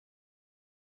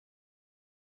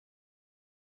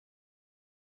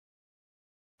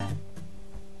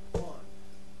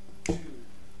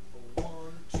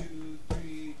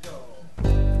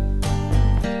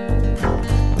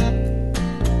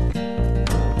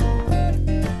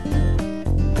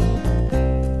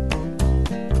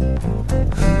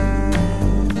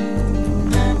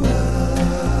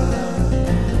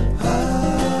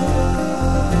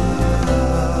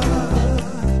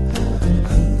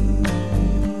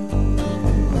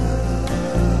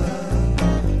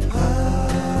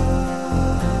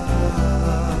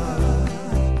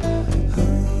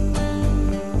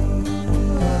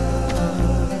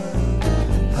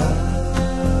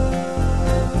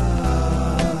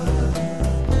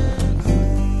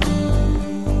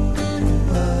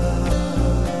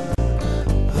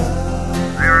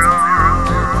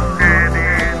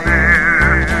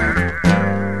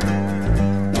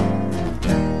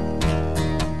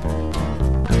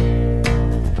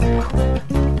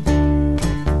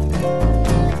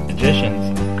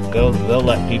they'll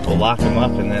let people lock them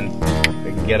up and then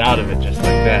they can get out of it just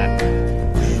like that.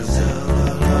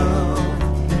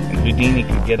 And Houdini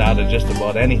could get out of just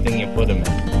about anything you put him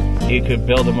in. You could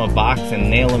build him a box and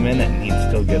nail him in it and he'd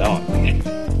still get out. He's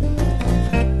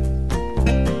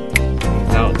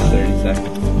out in 30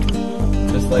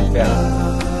 seconds. Just like that.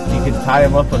 You could tie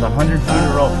him up with 100 feet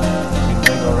of rope. He'd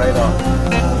wiggle right off.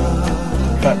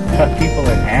 Cut people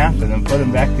in half and then put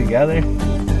them back together.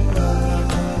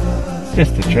 It's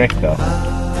just a trick though.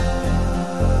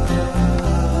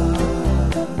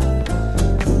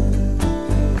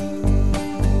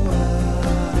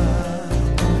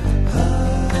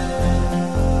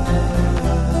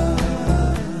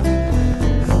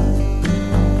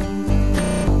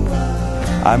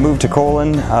 I moved to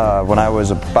Colon when I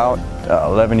was about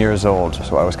 11 years old,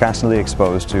 so I was constantly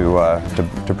exposed to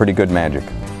pretty good magic.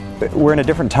 We're in a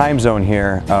different time zone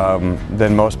here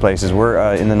than most places.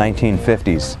 We're in the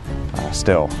 1950s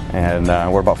still, and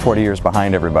we're about 40 years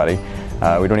behind everybody.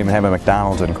 We don't even have a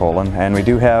McDonald's in Colon, and we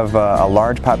do have a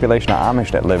large population of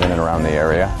Amish that live in and around the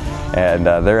area, and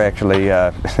they're actually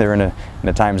they're in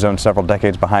a time zone several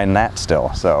decades behind that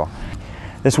still. So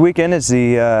this weekend is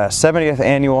the 70th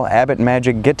annual Abbott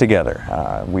Magic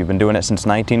Get-Together. We've been doing it since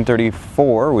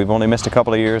 1934. We've only missed a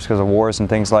couple of years because of wars and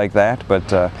things like that,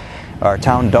 but our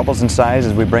town doubles in size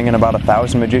as we bring in about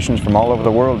 1,000 magicians from all over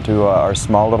the world to our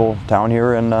small little town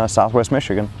here in southwest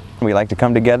Michigan. We like to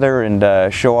come together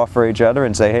and show off for each other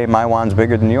and say, hey, my wand's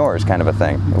bigger than yours, kind of a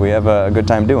thing. We have a good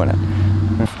time doing it.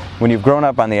 When you've grown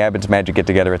up on the Abbott's Magic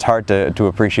Get-Together, it's hard to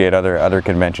appreciate other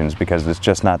conventions because it's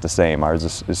just not the same. Ours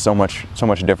is so much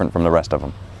different from the rest of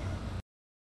them.